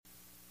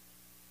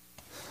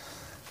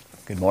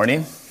Good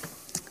morning.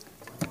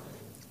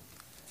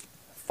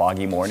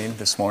 Foggy morning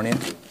this morning.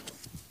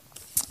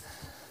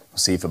 We'll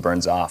see if it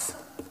burns off.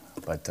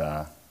 But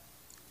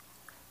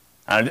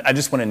I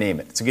just want to name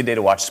it. It's a good day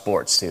to watch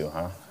sports too,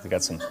 huh? We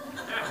got some.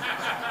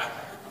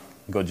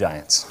 Go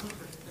Giants.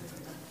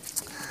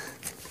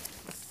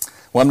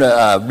 Well, I'm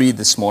going to read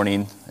this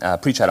morning,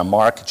 preach out of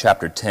Mark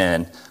chapter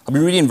 10. I'll be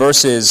reading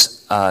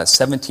verses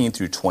 17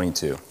 through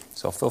 22.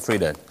 So feel free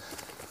to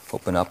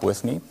open up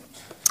with me.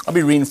 I'll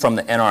be reading from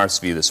the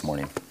NRSV this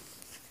morning.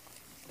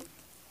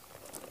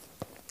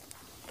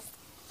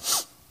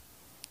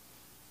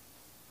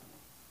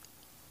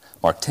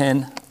 Mark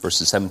 10,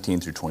 verses 17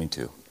 through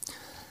 22.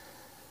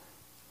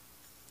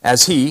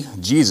 As he,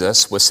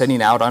 Jesus, was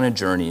setting out on a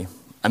journey,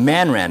 a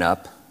man ran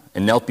up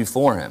and knelt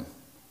before him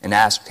and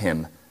asked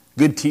him,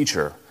 "Good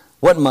teacher,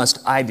 what must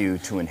I do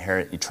to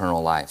inherit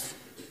eternal life?"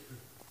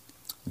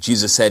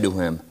 Jesus said to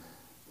him,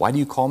 "Why do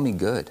you call me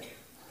good?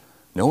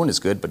 No one is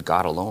good but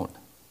God alone.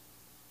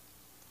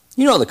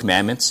 You know the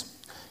commandments.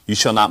 You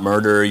shall not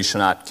murder, you shall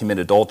not commit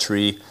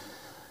adultery,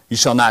 you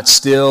shall not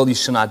steal, you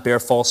shall not bear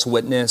false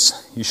witness,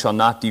 you shall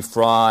not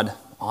defraud,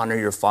 honor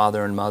your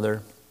father and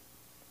mother."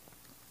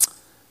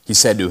 He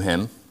said to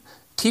him,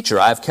 "Teacher,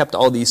 I have kept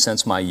all these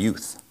since my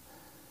youth."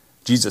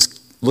 Jesus,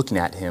 looking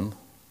at him,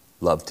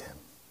 loved him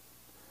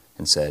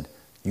and said,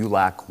 "You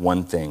lack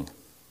one thing.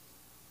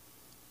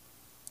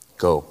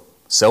 Go,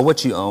 sell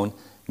what you own,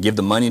 and give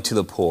the money to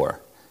the poor,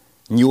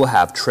 and you will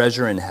have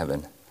treasure in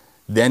heaven.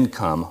 Then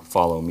come,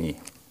 follow me."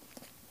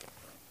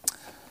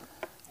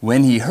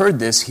 When he heard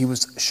this, he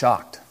was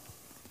shocked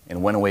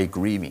and went away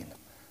grieving,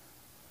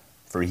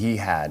 for he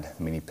had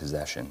many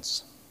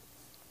possessions.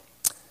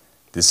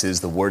 This is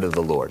the word of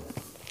the Lord.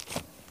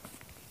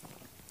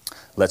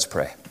 Let's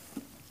pray.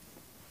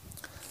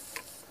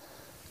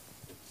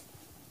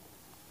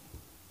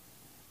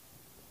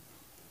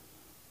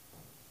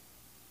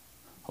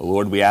 Oh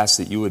Lord, we ask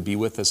that you would be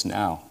with us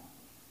now.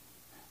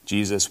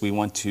 Jesus, we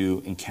want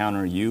to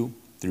encounter you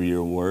through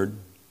your word.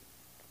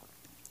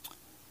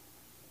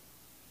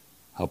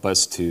 Help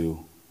us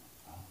to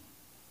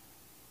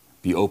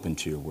be open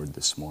to your word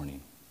this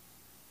morning.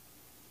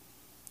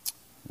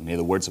 And may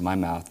the words of my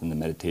mouth and the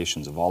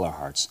meditations of all our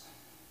hearts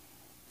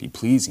be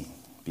pleasing,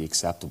 be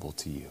acceptable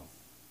to you,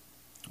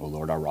 O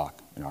Lord, our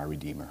rock and our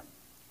redeemer.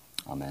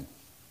 Amen.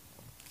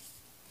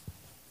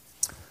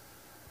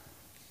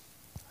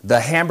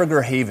 The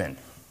Hamburger Haven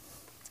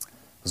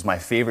was my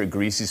favorite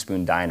Greasy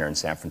Spoon diner in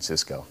San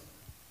Francisco.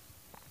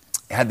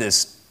 It had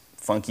this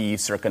funky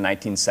circa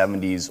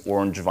 1970s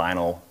orange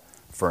vinyl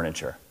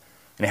furniture,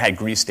 and it had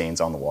grease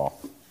stains on the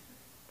wall.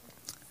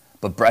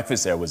 But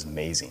breakfast there was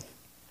amazing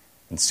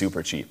and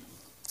super cheap.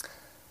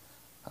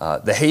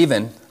 The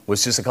Haven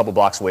was just a couple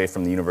blocks away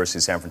from the University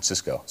of San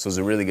Francisco, so it was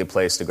a really good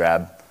place to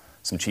grab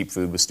some cheap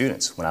food with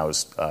students when I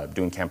was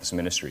doing campus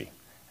ministry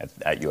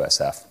at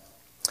USF.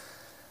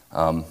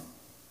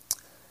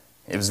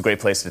 It was a great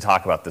place to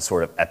talk about the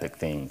sort of epic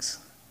things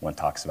one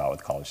talks about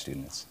with college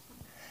students.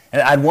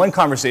 And I had one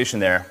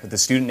conversation there with a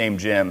student named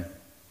Jim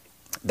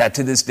that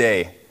to this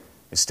day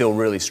is still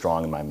really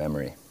strong in my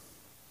memory.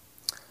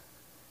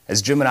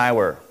 As Jim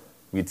and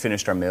we had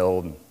finished our meal,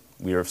 and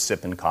we were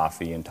sipping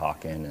coffee and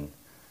talking, and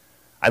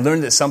I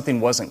learned that something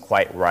wasn't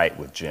quite right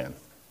with Jim.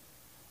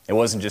 It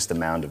wasn't just a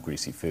mound of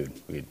greasy food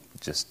we had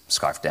just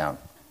scarfed down.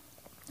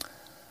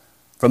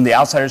 From the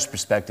outsider's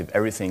perspective,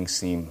 everything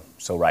seemed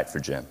so right for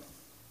Jim.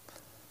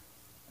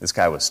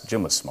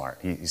 Jim was smart.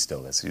 He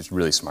still is. He was a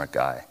really smart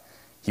guy.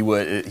 He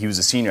was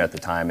a senior at the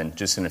time, and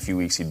just in a few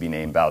weeks he'd be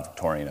named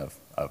valedictorian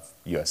of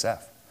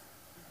USF.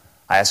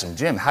 I asked him,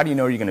 "Jim, how do you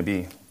know you're going to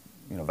be,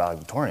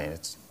 valedictorian?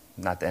 It's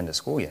not the end of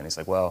school yet." And he's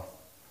like, "Well,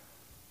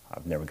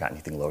 I've never got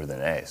anything lower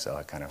than an A, so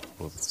I kind of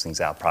ruled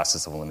things out,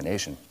 process of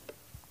elimination."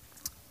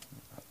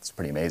 It's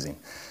pretty amazing.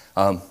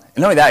 And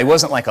not only that, he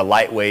wasn't like a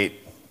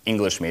lightweight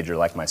English major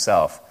like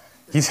myself.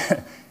 He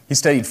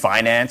studied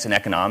finance and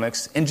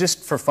economics, and just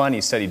for fun,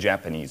 he studied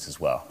Japanese as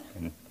well.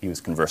 And he was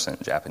conversant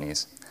in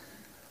Japanese.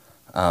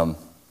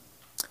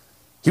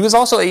 He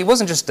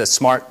wasn't just a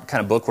smart kind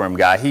of bookworm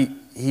guy.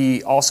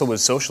 He also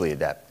was socially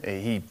adept.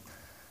 He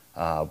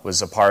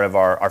was a part of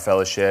our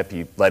fellowship.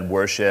 He led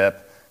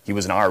worship. He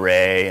was an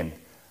RA, and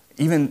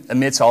even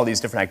amidst all these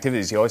different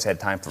activities, he always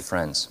had time for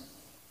friends.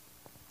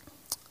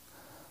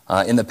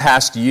 In the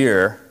past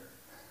year,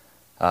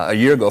 a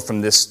year ago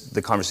from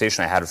the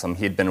conversation I had with him,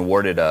 he had been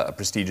awarded a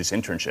prestigious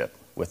internship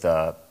with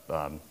a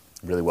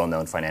really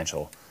well-known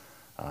financial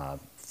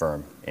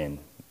firm in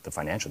the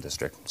financial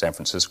district, San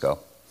Francisco.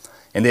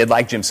 And they had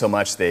liked Jim so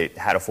much they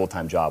had a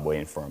full-time job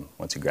waiting for him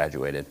once he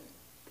graduated.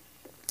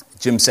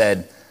 Jim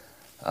said,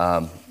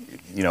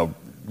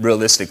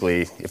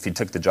 realistically, if he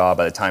took the job,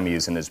 by the time he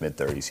was in his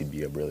mid-30s, he'd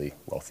be a really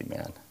wealthy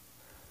man.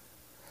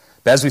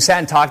 But as we sat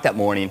and talked that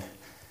morning,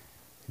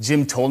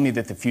 Jim told me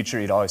that the future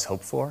he'd always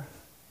hoped for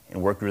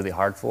and worked really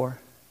hard for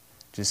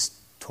just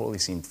totally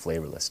seemed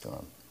flavorless to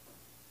him.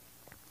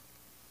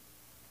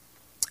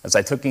 As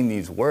I took in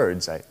these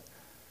words, I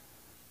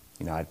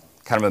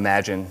kind of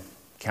imagine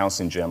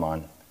counseling Jim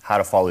on how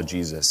to follow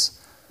Jesus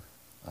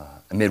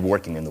amid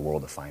working in the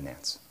world of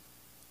finance.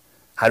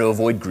 How to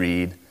avoid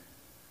greed,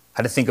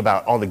 how to think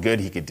about all the good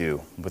he could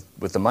do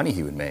with the money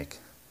he would make.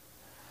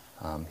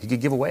 He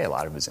could give away a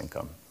lot of his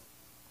income.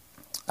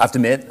 I have to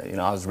admit,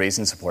 I was raised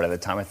in support at the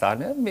time. I thought,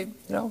 maybe,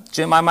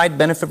 Jim, I might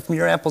benefit from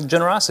your ample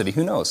generosity.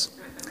 Who knows?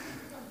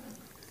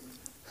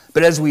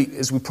 But as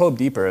I probed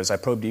deeper,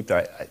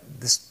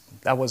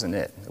 that wasn't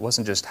it. It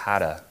wasn't just how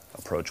to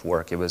approach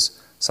work. It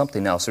was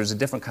something else. There's a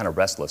different kind of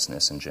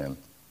restlessness in Jim.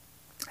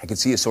 I could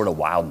see a sort of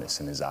wildness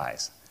in his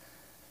eyes,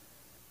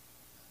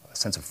 a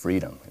sense of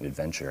freedom and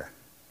adventure,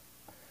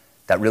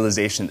 that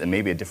realization that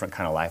maybe a different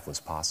kind of life was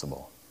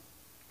possible.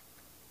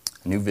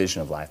 A new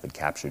vision of life had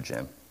captured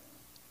Jim.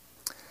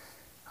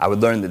 I would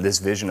learn that this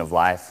vision of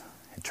life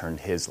had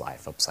turned his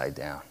life upside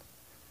down.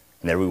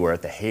 And there we were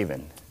at the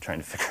Haven, trying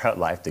to figure out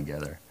life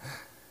together.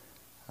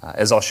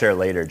 As I'll share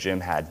later, Jim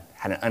had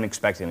an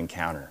unexpected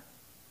encounter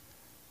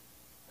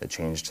that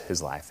changed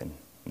his life and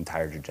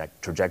entire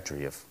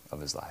trajectory of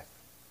his life.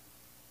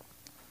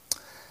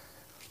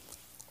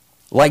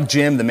 Like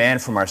Jim, the man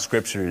from our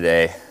scripture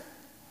today,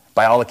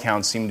 by all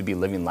accounts, seemed to be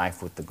living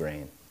life with the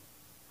grain.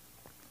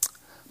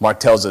 Mark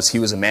tells us he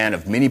was a man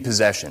of many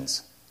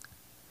possessions.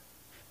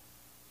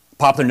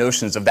 Popular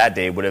notions of that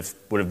day would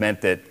have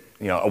meant that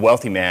a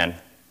wealthy man,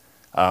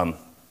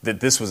 that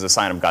this was a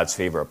sign of God's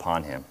favor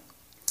upon him.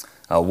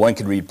 One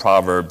could read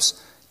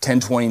Proverbs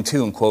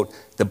 10:22 and quote,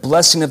 "The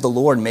blessing of the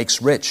Lord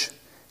makes rich,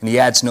 and he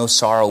adds no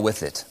sorrow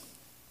with it."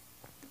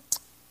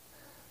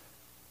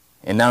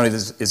 And not only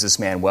is this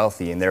man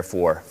wealthy and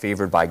therefore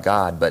favored by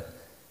God, but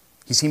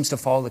he seems to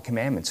follow the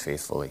commandments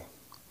faithfully.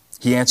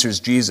 He answers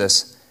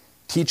Jesus,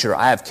 "Teacher,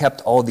 I have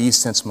kept all these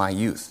since my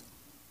youth."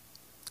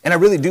 And I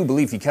really do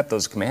believe he kept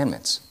those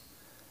commandments.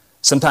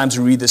 Sometimes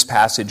we read this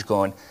passage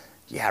going,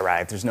 yeah,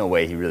 right, there's no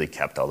way he really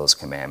kept all those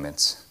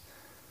commandments.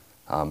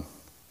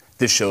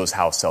 This shows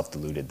how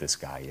self-deluded this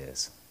guy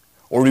is.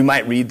 Or we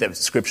might read the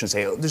scripture and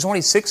say, oh, there's only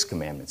 6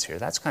 commandments here.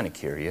 That's kind of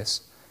curious.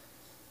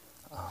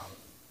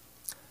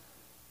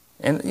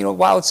 And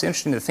while it's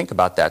interesting to think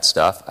about that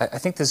stuff, I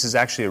think this is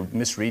actually a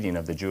misreading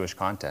of the Jewish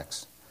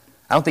context.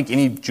 I don't think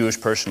any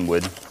Jewish person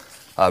would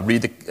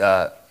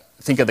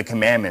think of the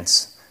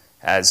commandments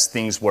as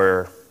things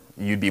where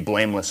you'd be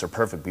blameless or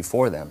perfect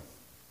before them.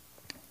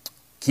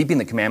 Keeping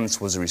the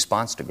commandments was a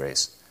response to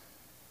grace,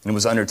 and it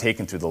was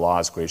undertaken through the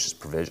law's gracious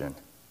provision.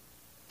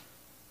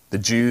 The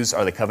Jews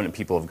are the covenant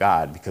people of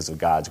God because of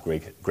God's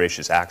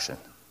gracious action.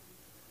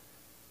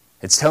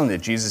 It's telling that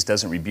Jesus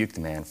doesn't rebuke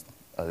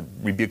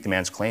the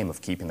man's claim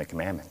of keeping the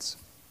commandments.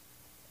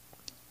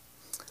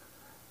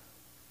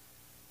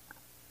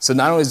 So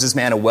not only is this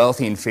man a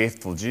wealthy and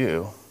faithful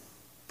Jew,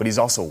 but he's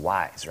also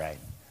wise, right?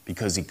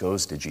 Because he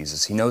goes to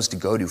Jesus. He knows to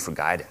go to for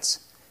guidance.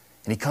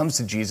 And he comes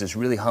to Jesus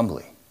really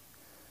humbly.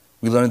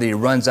 We learn that he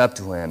runs up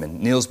to him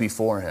and kneels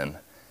before him.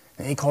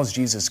 And he calls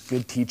Jesus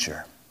good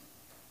teacher.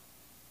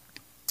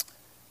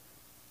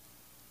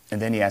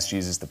 And then he asks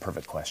Jesus the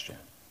perfect question.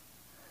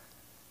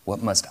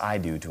 What must I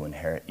do to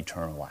inherit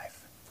eternal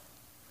life?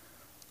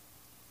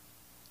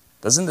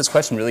 Doesn't this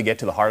question really get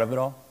to the heart of it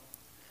all?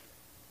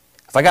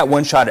 If I got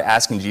one shot at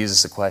asking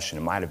Jesus a question,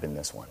 it might have been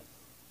this one.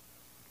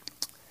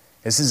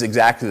 This is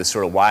exactly the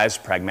sort of wise,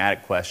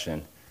 pragmatic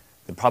question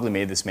that probably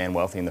made this man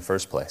wealthy in the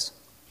first place.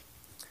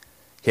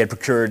 He had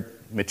procured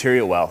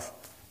material wealth.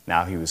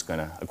 Now he was going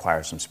to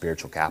acquire some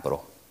spiritual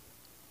capital.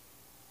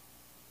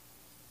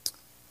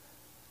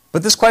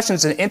 But this question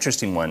is an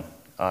interesting one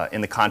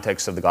in the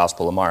context of the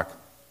Gospel of Mark.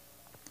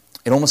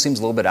 It almost seems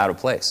a little bit out of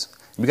place.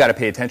 We've got to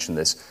pay attention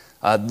to this.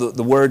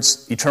 The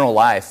words eternal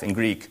life in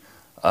Greek,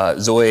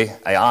 zoe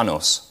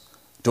aianos,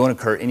 don't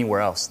occur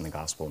anywhere else in the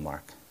Gospel of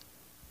Mark.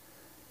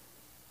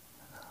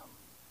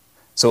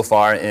 So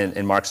far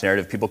in Mark's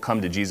narrative, people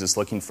come to Jesus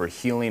looking for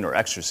healing or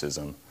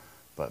exorcism,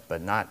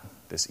 but not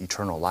this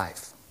eternal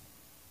life.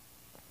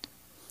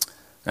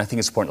 And I think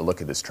it's important to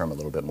look at this term a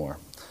little bit more,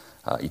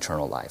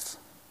 eternal life.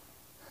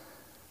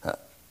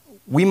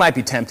 We might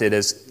be tempted,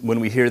 as when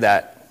we hear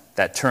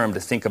that term, to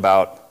think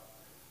about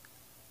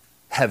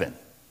heaven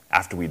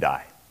after we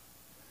die.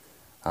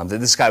 That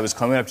this guy was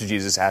coming up to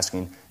Jesus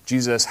asking,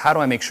 Jesus, how do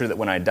I make sure that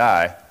when I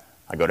die,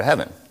 I go to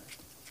heaven?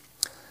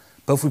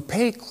 But if we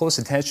pay close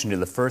attention to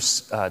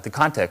the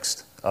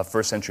context of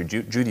first century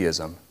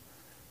Judaism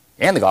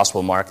and the Gospel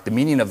of Mark, the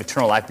meaning of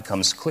eternal life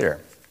becomes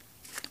clear.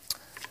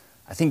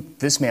 I think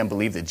this man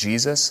believed that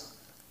Jesus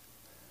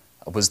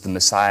was the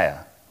Messiah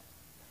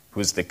who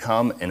was to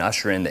come and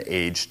usher in the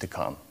age to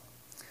come.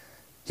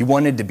 He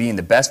wanted to be in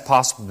the best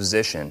possible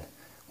position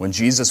when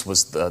Jesus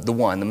was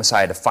the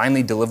Messiah, to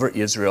finally deliver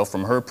Israel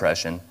from her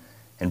oppression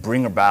and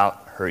bring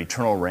about her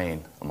eternal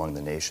reign among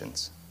the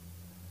nations,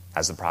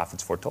 as the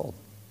prophets foretold.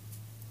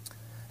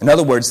 In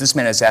other words, this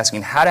man is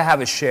asking how to have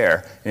a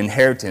share, an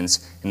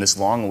inheritance in this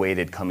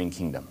long-awaited coming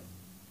kingdom.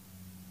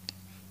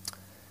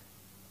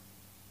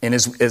 And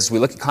as we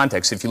look at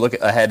context, if you look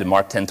ahead in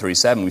Mark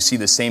 10:37, we see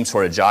the same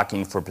sort of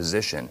jockeying for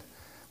position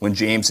when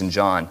James and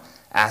John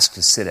ask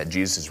to sit at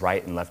Jesus'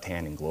 right and left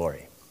hand in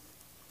glory.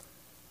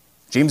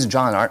 James and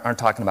John aren't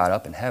talking about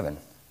up in heaven.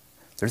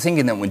 They're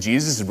thinking that when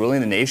Jesus is ruling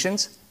the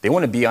nations, they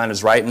want to be on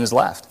his right and his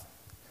left.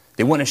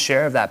 They want a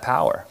share of that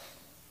power.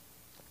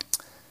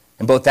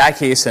 In both that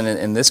case and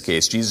in this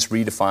case, Jesus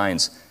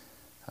redefines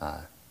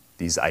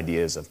these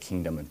ideas of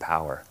kingdom and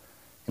power,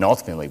 and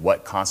ultimately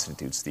what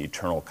constitutes the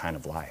eternal kind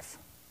of life.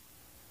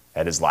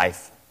 That is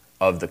life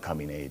of the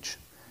coming age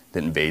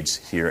that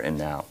invades here and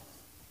now.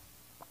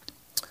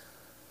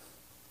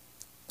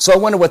 So I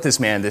wonder what this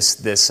man,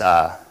 this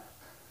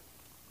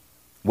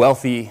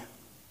wealthy,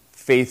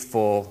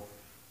 faithful,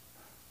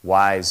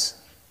 wise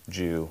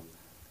Jew,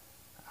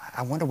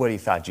 I wonder what he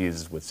thought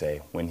Jesus would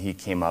say when he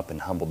came up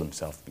and humbled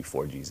himself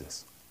before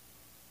Jesus.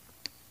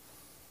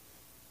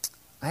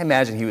 I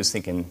imagine he was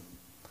thinking,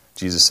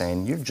 Jesus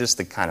saying, "You're just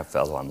the kind of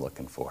fellow I'm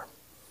looking for.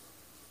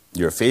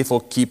 You're a faithful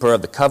keeper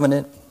of the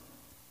covenant.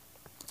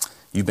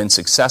 You've been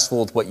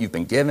successful with what you've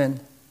been given.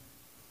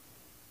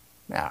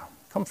 Now,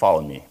 come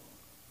follow me.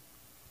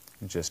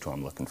 You're just who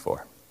I'm looking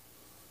for."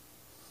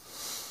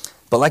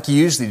 But like he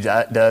usually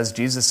does,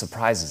 Jesus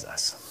surprises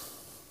us.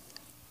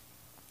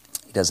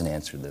 He doesn't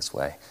answer this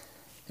way.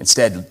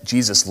 Instead,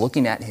 Jesus,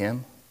 looking at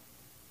him,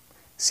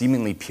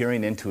 seemingly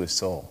peering into his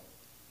soul,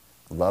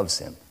 loves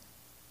him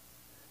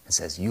and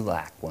says, "You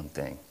lack one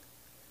thing.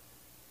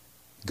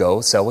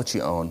 Go, sell what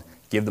you own,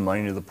 give the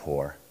money to the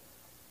poor.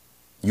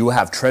 You will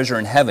have treasure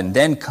in heaven.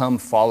 Then come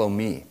follow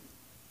me."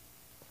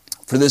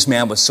 For this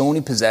man with so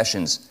many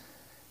possessions,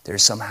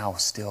 there's somehow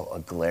still a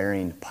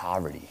glaring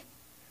poverty,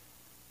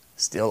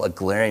 still a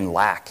glaring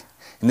lack.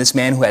 And this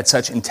man who had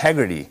such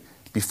integrity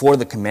before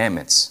the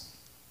commandments,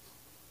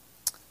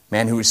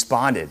 man who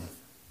responded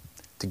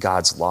to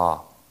God's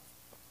law,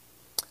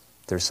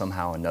 there's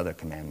somehow another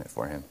commandment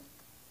for him.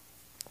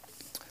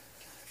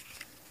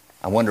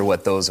 I wonder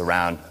what those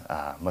around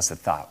must have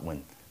thought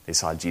when they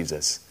saw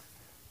Jesus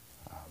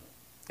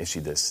issue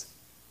this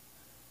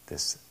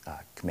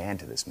command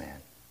to this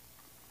man.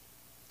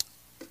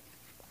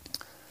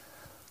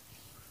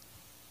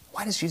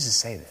 Why does Jesus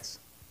say this?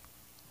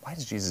 Why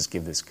does Jesus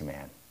give this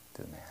command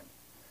to the man?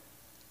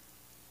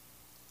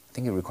 I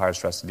think it requires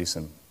for us to do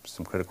some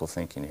critical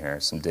thinking here,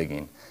 some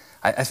digging.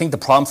 I think the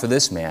problem for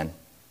this man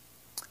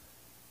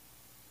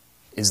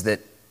is that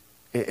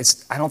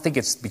I don't think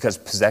it's because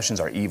possessions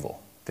are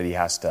evil that he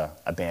has to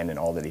abandon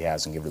all that he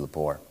has and give to the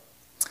poor.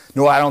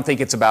 Nor I don't think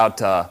it's about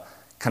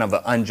kind of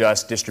an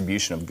unjust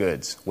distribution of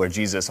goods, where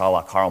Jesus, a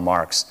la Karl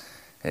Marx,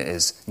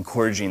 is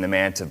encouraging the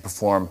man to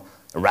perform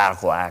a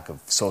radical act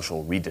of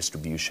social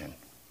redistribution.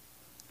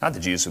 Not that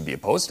Jesus would be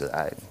opposed to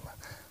that,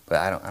 but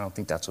I don't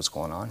think that's what's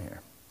going on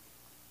here.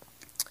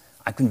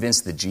 I'm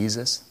convinced that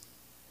Jesus,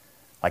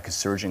 like a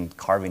surgeon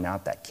carving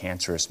out that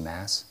cancerous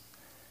mass,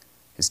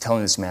 is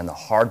telling this man the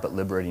hard but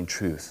liberating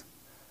truth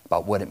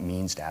about what it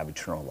means to have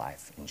eternal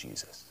life in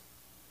Jesus.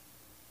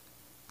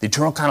 The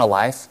eternal kind of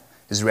life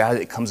is a reality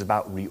that comes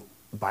about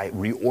by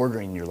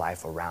reordering your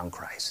life around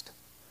Christ.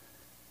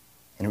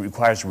 And it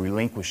requires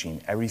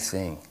relinquishing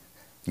everything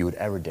you would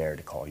ever dare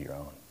to call your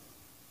own.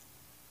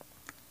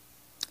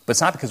 But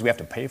it's not because we have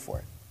to pay for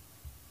it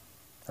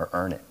or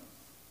earn it.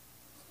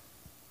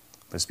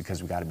 But it's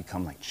because we've got to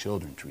become like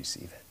children to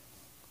receive it.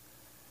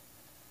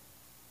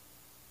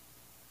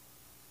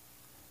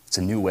 It's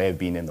a new way of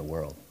being in the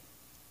world.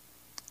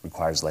 It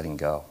requires letting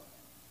go.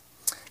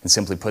 And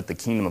simply put, the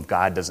kingdom of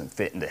God doesn't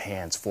fit into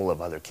hands full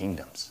of other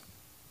kingdoms.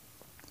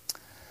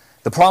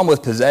 The problem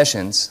with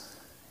possessions,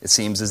 it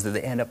seems, is that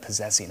they end up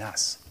possessing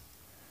us.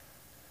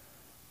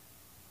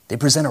 They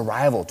present a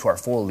rival to our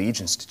full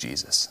allegiance to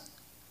Jesus.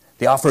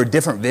 They offer a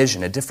different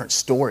vision, a different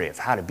story of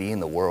how to be in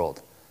the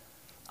world.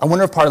 I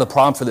wonder if part of the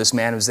problem for this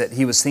man was that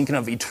he was thinking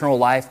of eternal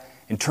life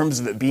in terms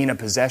of it being a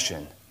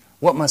possession.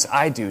 What must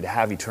I do to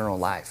have eternal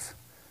life?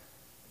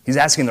 He's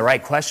asking the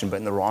right question, but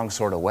in the wrong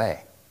sort of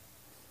way.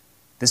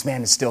 This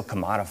man is still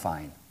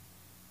commodifying.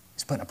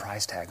 He's putting a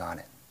price tag on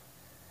it.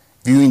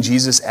 Viewing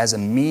Jesus as a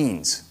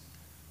means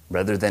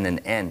rather than an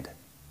end.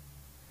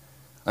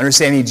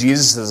 Understanding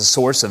Jesus as a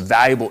source of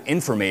valuable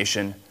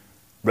information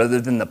rather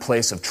than the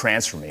place of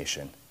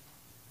transformation.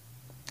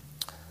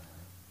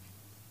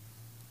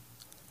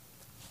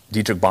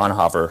 Dietrich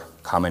Bonhoeffer,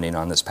 commenting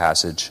on this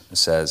passage,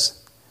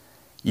 says,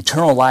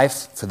 "Eternal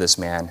life for this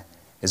man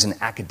is an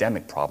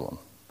academic problem,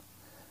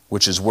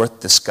 which is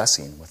worth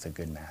discussing with a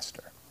good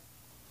master."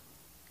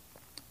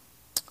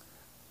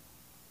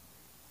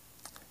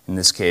 In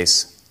this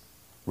case,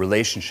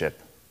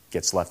 relationship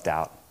gets left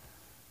out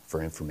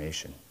for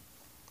information.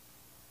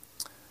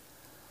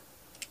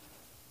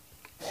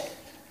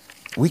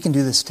 We can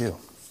do this too.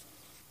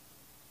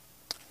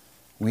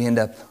 We end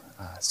up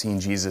seeing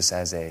Jesus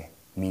as a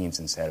means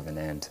instead of an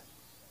end.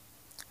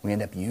 We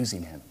end up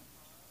using him.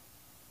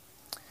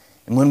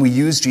 And when we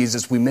use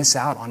Jesus, we miss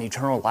out on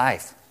eternal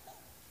life,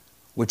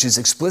 which is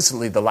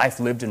explicitly the life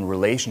lived in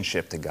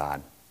relationship to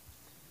God.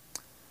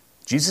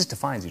 Jesus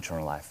defines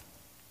eternal life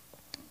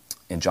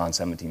in John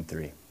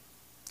 17:3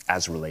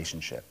 as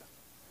relationship.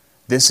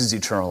 This is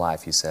eternal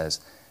life, he says,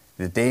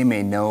 that they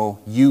may know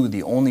you,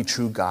 the only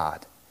true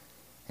God,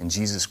 and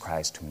Jesus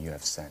Christ, whom you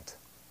have sent.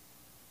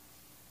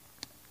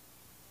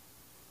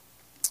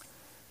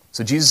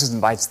 So Jesus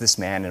invites this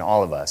man and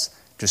all of us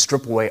to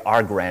strip away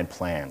our grand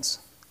plans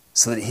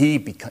so that he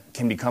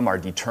can become our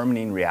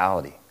determining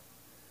reality,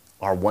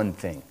 our one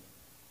thing.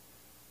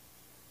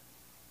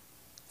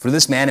 For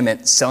this man, it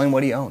meant selling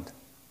what he owned,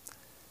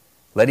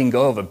 letting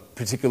go of a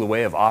particular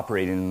way of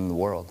operating in the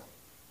world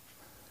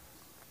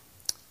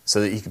so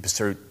that he could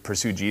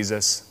pursue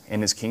Jesus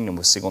and his kingdom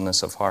with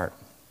singleness of heart.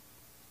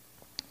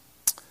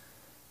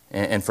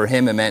 And for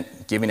him, it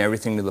meant giving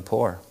everything to the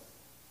poor.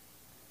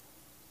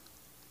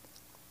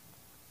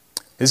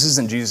 This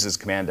isn't Jesus'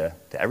 command to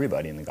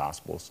everybody in the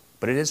Gospels,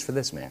 but it is for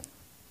this man,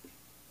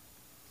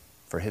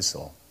 for his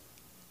soul.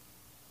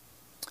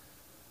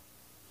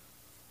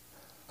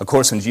 Of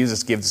course, when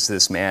Jesus gives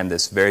this man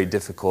this very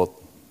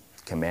difficult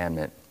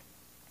commandment,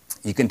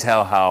 you can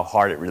tell how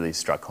hard it really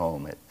struck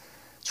home.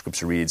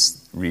 Scripture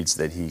reads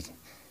that he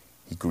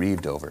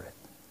grieved over it.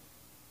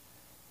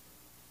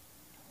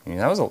 You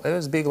know, it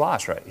was a big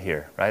loss right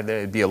here, right?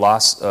 There'd be a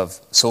loss of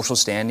social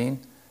standing,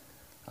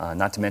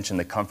 not to mention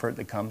the comfort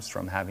that comes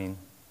from having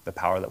the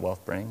power that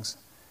wealth brings,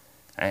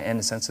 and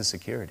a sense of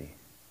security.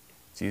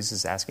 Jesus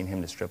is asking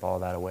him to strip all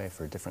that away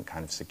for a different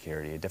kind of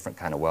security, a different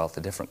kind of wealth,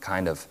 a different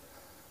kind of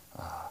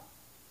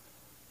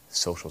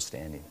social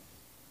standing.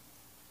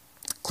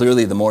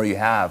 Clearly, the more you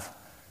have,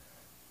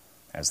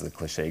 as the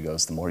cliche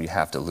goes, the more you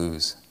have to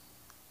lose.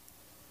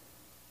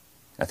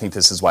 I think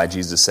this is why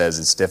Jesus says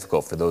it's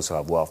difficult for those who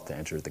have wealth to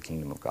enter the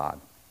kingdom of God.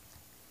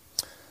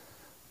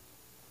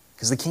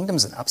 Because the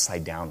kingdom's an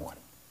upside-down one.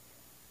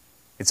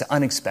 It's an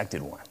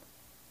unexpected one.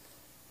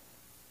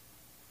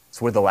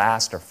 It's where the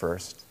last are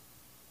first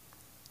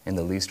and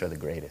the least are the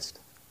greatest.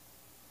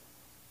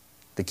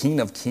 The King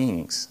of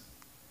Kings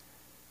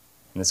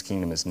in this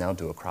kingdom is nailed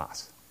to a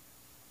cross.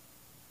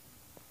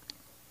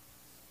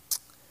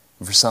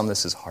 And for some,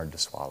 this is hard to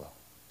swallow.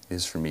 It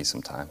is for me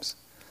sometimes.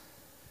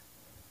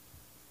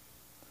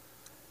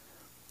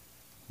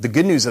 The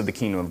good news of the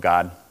kingdom of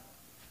God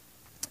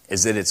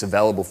is that it's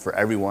available for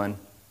everyone,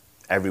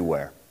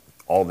 everywhere,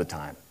 all the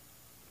time.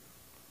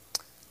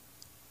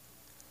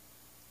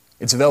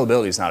 Its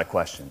availability is not a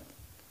question.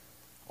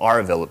 Our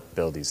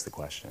availability is the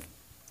question.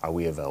 Are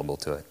we available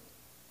to it?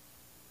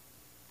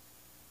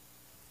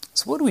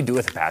 So what do we do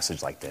with a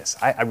passage like this?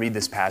 I read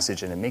this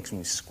passage and it makes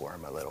me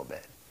squirm a little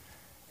bit.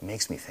 It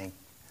makes me think,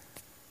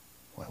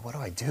 what do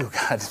I do,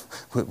 God,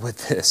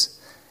 with this?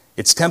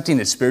 It's tempting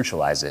to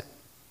spiritualize it,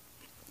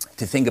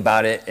 to think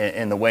about it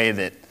in the way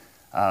that,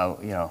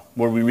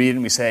 where we read it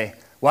and we say,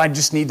 well, I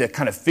just need to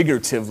kind of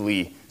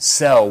figuratively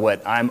sell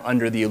what I'm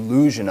under the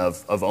illusion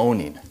of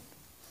owning.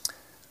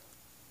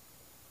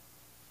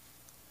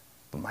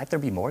 But might there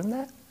be more than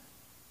that?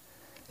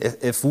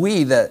 If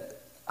we, the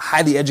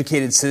highly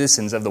educated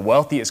citizens of the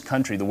wealthiest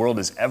country the world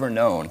has ever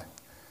known,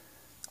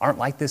 aren't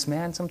like this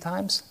man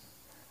sometimes,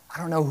 I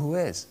don't know who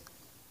is.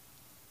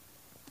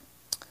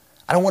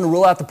 I don't want to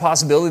rule out the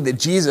possibility that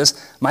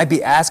Jesus might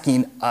be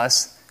asking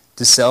us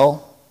to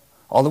sell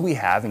all that we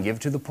have and give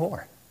to the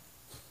poor.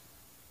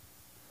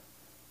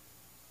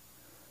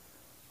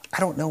 I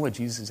don't know what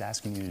Jesus is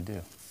asking you to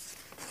do.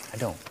 I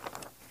don't.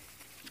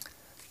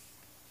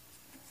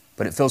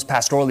 But it feels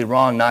pastorally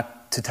wrong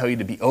not to tell you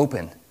to be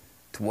open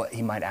to what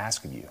he might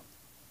ask of you.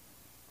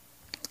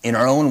 In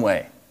our own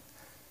way,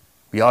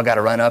 we all got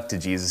to run up to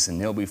Jesus and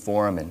kneel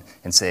before him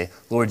and say,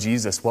 Lord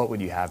Jesus, what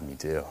would you have me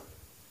do?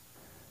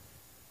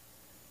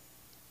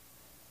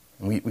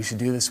 And we should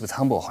do this with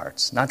humble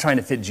hearts, not trying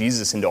to fit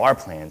Jesus into our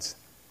plans,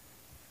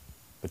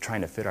 but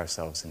trying to fit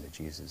ourselves into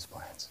Jesus'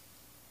 plans,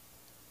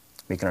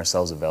 making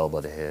ourselves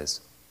available to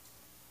his.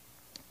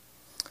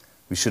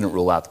 We shouldn't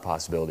rule out the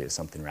possibility of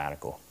something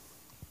radical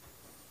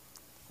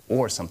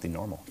or something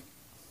normal.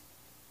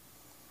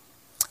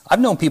 I've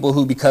known people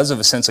who, because of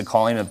a sense of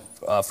calling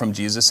from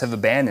Jesus, have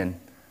abandoned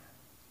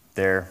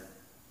their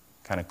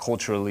kind of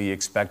culturally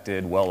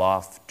expected,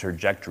 well-off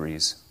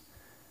trajectories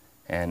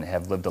and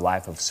have lived a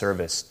life of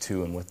service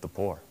to and with the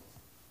poor.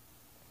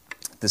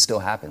 This still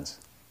happens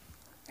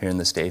here in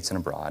the States and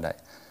abroad.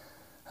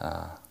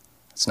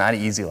 It's not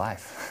an easy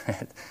life.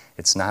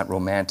 It's not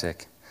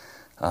romantic.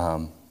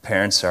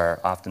 Parents are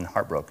often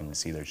heartbroken to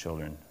see their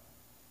children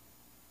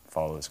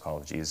follow this call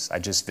of Jesus. I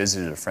just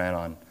visited a friend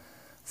on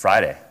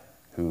Friday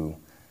who,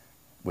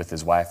 with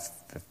his wife,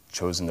 have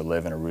chosen to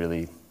live in a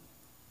really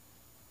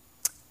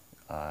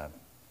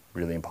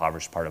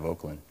impoverished part of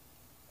Oakland.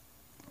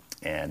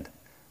 And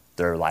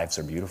their lives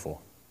are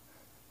beautiful,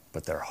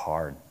 but they're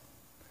hard.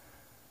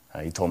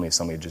 He told me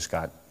somebody just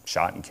got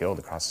shot and killed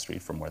across the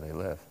street from where they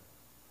live.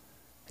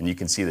 And you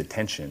can see the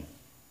tension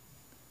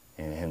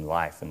in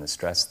life and the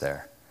stress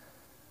there.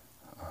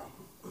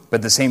 But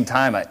at the same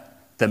time,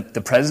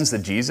 the presence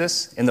of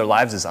Jesus in their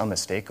lives is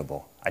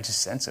unmistakable. I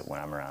just sense it when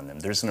I'm around them.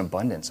 There's an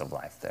abundance of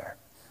life there.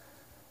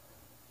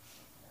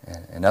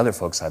 And other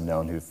folks I've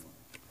known who've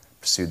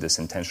pursued this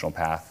intentional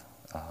path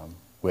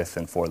with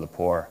and for the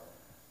poor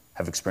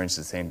have experienced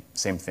the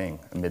same thing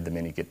amid the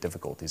many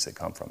difficulties that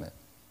come from it.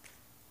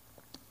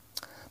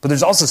 But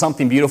there's also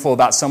something beautiful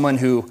about someone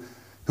who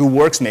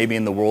works maybe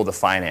in the world of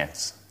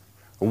finance,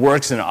 or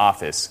works in an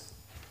office,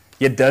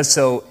 yet does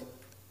so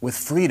with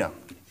freedom.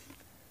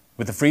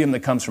 With the freedom that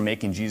comes from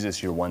making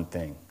Jesus your one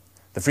thing.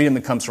 The freedom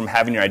that comes from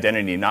having your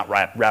identity not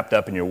wrapped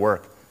up in your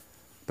work,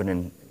 but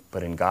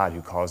in God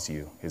who calls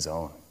you his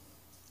own.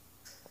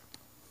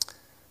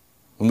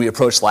 When we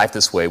approach life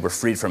this way, we're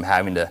freed from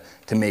having to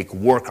make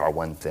work our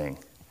one thing,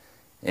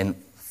 and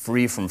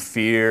free from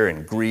fear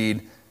and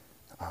greed.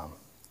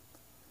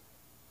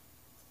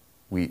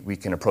 We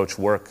can approach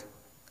work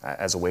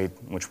as a way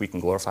in which we can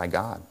glorify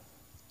God.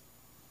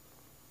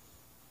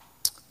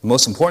 The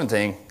most important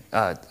thing,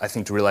 I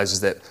think, to realize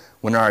is that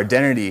when our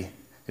identity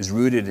is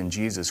rooted in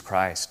Jesus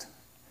Christ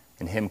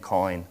and him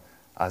calling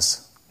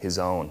us his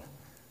own,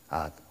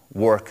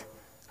 work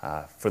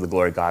for the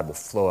glory of God will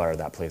flow out of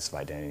that place of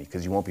identity,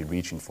 because you won't be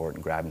reaching for it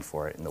and grabbing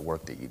for it in the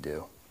work that you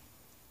do.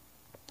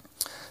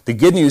 The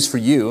good news for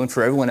you and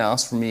for everyone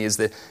else, for me, is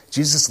that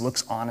Jesus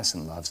looks on us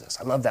and loves us.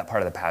 I love that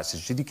part of the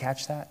passage. Did you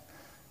catch that?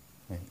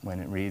 When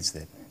it reads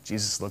that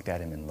Jesus looked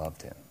at him and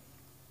loved him,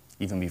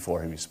 even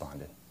before he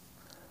responded.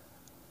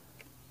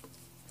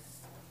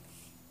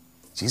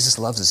 Jesus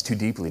loves us too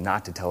deeply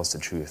not to tell us the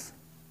truth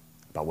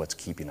about what's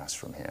keeping us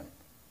from him.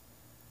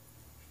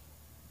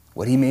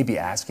 What he may be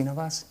asking of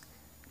us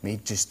may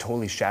just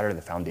totally shatter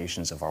the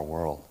foundations of our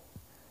world,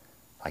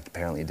 like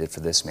apparently it did for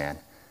this man.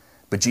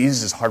 But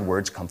Jesus' hard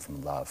words come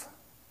from love.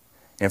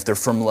 And if they're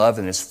from love,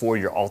 then it's for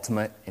your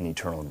ultimate and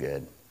eternal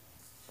good.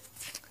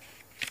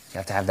 You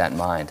have to have that in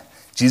mind.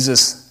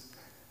 Jesus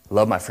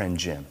loved my friend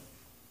Jim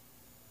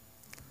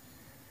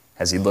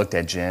as he looked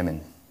at Jim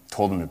and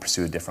told him to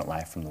pursue a different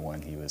life from the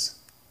one he was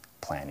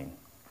planning.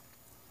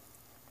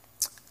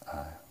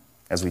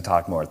 As we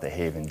talked more at the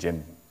Haven,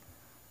 Jim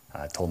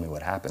told me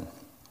what happened.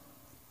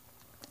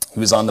 He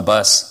was on the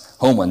bus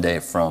home one day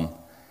from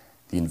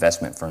the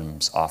investment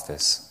firm's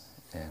office,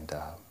 and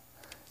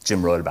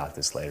Jim wrote about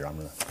this later. I'm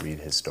going to read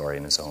his story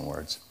in his own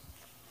words.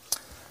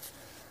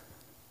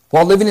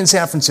 While living in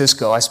San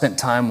Francisco, I spent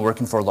time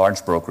working for a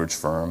large brokerage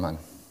firm.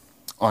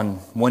 On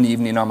one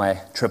evening on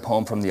my trip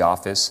home from the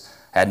office,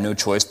 I had no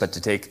choice but to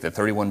take the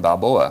 31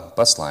 Balboa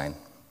bus line.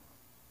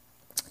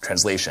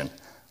 Translation: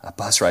 a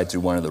bus ride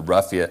through one of the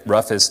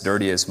roughest,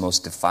 dirtiest,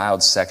 most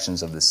defiled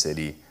sections of the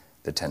city,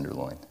 the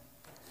Tenderloin.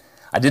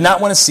 I did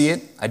not want to see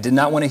it, I did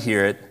not want to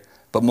hear it,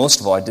 but most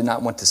of all, I did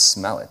not want to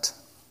smell it.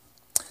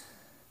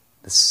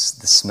 The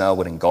smell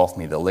would engulf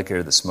me, the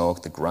liquor, the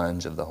smoke, the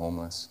grunge of the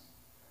homeless.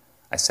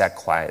 I sat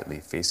quietly,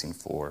 facing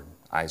forward,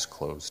 eyes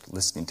closed,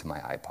 listening to my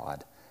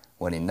iPod,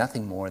 wanting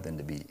nothing more than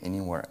to be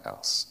anywhere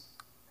else.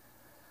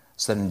 A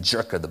sudden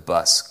jerk of the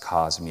bus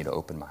caused me to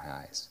open my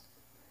eyes.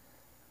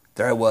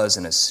 There I was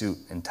in a suit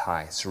and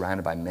tie,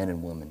 surrounded by men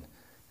and women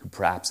who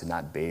perhaps had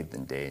not bathed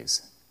in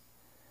days.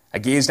 I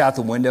gazed out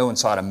the window and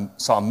saw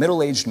a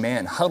middle-aged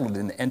man huddled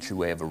in the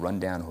entryway of a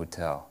rundown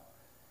hotel.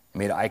 I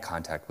made eye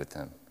contact with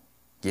him,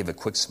 gave a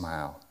quick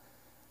smile,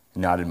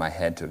 and nodded my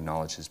head to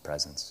acknowledge his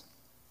presence.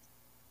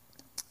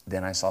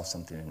 Then I saw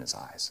something in his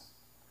eyes.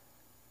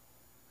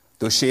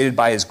 Though shaded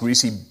by his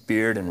greasy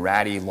beard and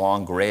ratty,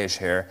 long, grayish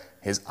hair,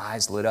 his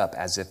eyes lit up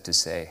as if to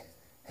say,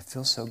 "It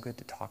feels so good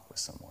to talk with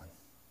someone."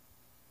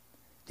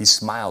 He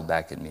smiled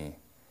back at me,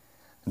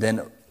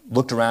 then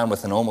looked around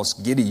with an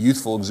almost giddy,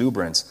 youthful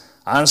exuberance.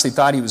 I honestly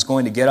thought he was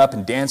going to get up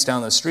and dance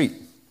down the street.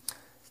 It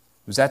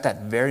was at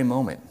that very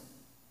moment,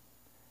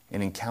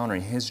 in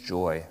encountering his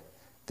joy,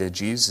 that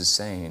Jesus is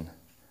saying,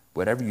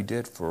 "Whatever you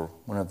did for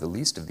one of the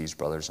least of these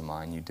brothers of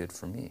mine, you did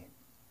for me."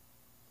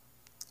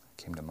 It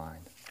came to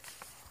mind.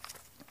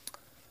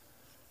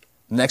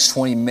 The next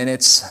 20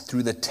 minutes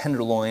through the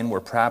Tenderloin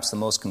were perhaps the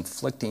most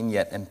conflicting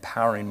yet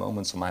empowering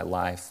moments of my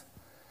life.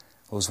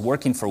 I was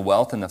working for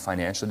wealth in the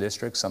financial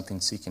district, something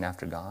seeking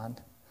after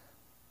God,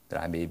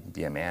 that I may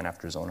be a man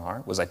after his own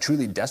heart. Was I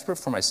truly desperate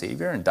for my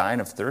Savior and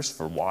dying of thirst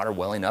for water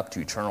welling up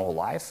to eternal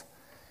life?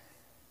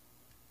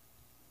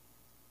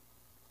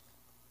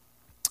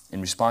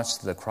 In response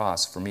to the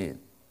cross, for me, it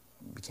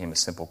became a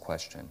simple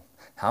question.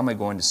 How am I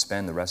going to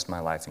spend the rest of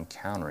my life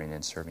encountering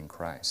and serving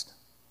Christ?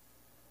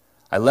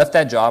 I left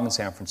that job in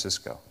San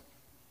Francisco.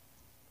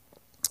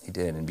 He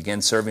did, and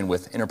began serving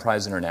with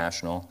Enterprise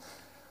International,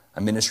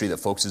 a ministry that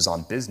focuses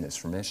on business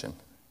for mission.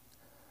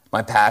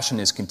 My passion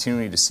is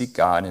continuing to seek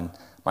God, and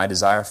my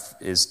desire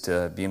is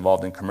to be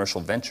involved in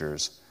commercial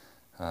ventures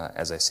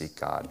as I seek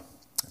God.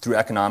 Through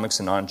economics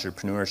and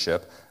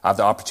entrepreneurship, I have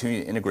the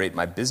opportunity to integrate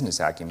my business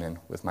acumen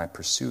with my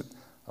pursuit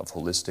of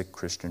holistic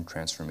Christian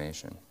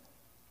transformation.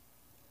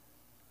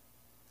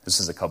 This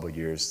is a couple of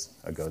years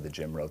ago that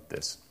Jim wrote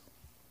this.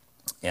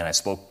 And I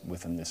spoke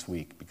with him this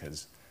week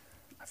because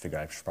I figured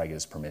I should probably get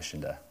his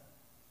permission to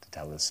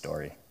tell this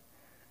story.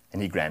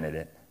 And he granted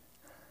it.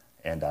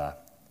 And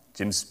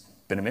Jim's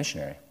been a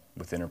missionary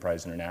with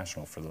Enterprise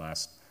International for the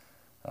last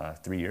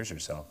 3 years or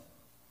so.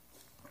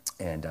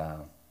 And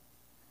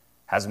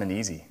hasn't been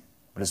easy,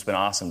 but it's been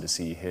awesome to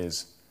see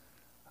his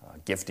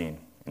gifting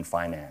in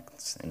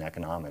finance and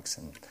economics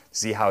and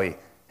see how he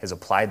has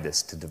applied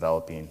this to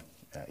developing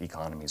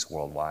economies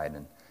worldwide.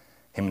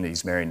 And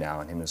he's married now,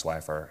 and him and his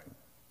wife are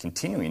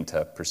continuing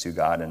to pursue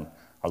God and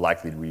are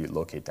likely to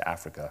relocate to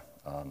Africa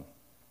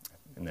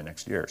in the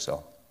next year or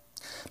so.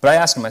 But I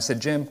asked him, I said,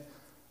 Jim,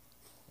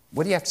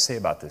 what do you have to say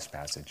about this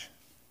passage?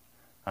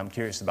 I'm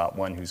curious about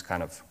one who's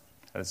kind of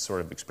had a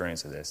sort of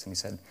experience of this. And he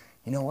said,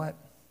 you know what?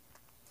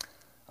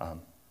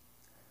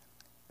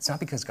 It's not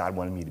because God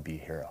wanted me to be a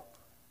hero.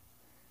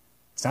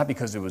 It's not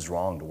because it was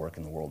wrong to work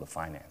in the world of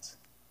finance.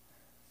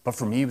 But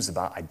for me, it was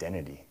about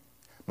identity.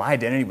 My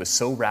identity was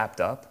so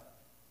wrapped up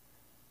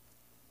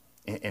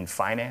in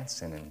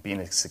finance and in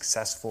being a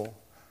successful,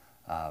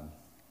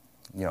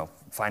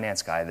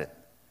 finance guy that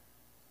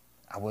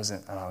I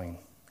wasn't allowing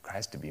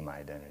Christ to be my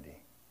identity.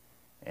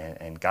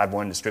 And God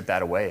wanted to strip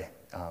that away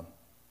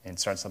and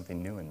start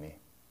something new in me.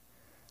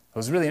 It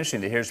was really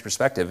interesting to hear his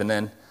perspective. And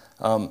then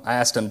I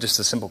asked him just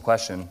a simple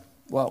question.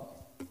 Well,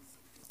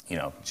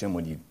 Jim,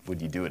 would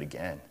you do it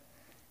again?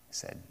 He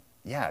said,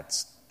 yeah,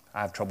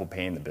 I have trouble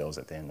paying the bills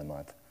at the end of the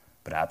month,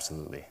 but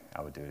absolutely,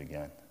 I would do it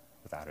again,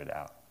 without a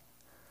doubt.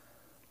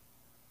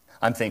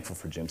 I'm thankful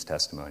for Jim's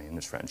testimony and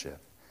his friendship.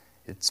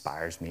 It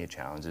inspires me, it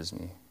challenges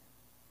me.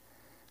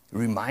 It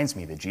reminds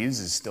me that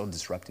Jesus is still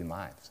disrupting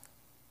lives,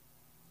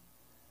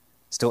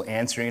 still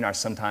answering our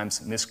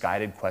sometimes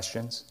misguided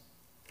questions,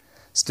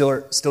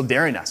 still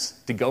daring us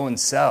to go and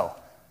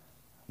sell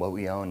what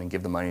we own and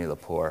give the money to the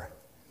poor,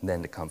 and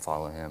then to come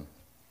follow him.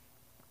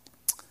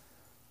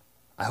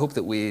 I hope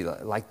that we,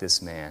 like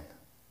this man,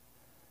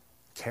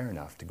 care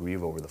enough to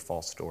grieve over the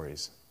false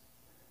stories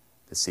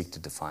that seek to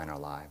define our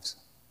lives.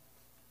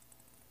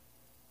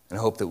 And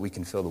I hope that we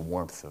can feel the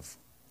warmth of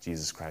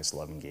Jesus Christ's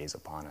loving gaze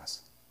upon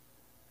us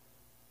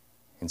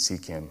and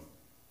seek him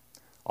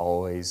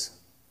always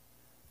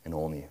and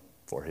only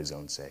for his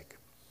own sake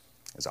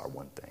as our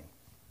one thing.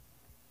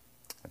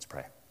 Let's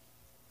pray.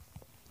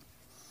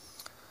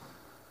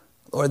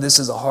 Lord, this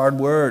is a hard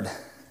word.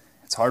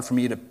 It's hard for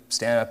me to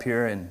stand up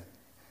here and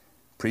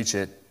preach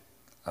it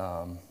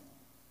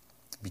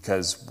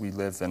because we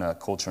live in a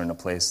culture and a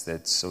place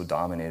that's so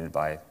dominated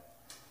by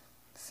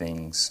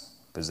things,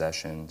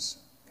 possessions,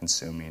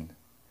 consuming.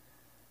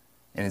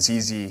 And it's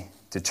easy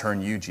to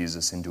turn you,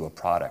 Jesus, into a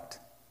product.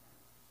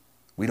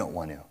 We don't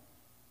want to.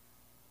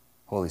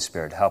 Holy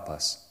Spirit, help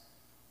us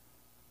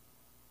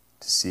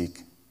to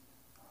seek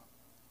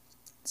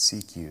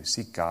you,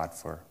 seek God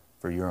for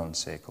your own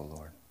sake, O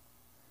Lord.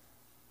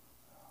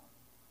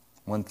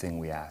 One thing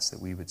we ask, that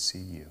we would see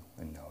you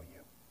and know you.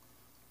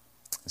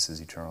 This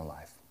is eternal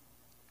life.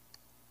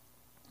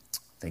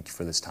 Thank you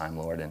for this time,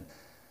 Lord, and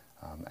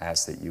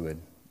ask that you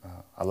would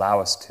allow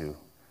us to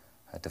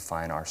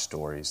define our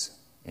stories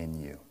in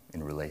you,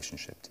 in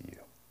relationship to you.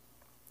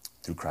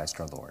 Through Christ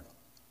our Lord.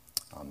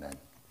 Amen.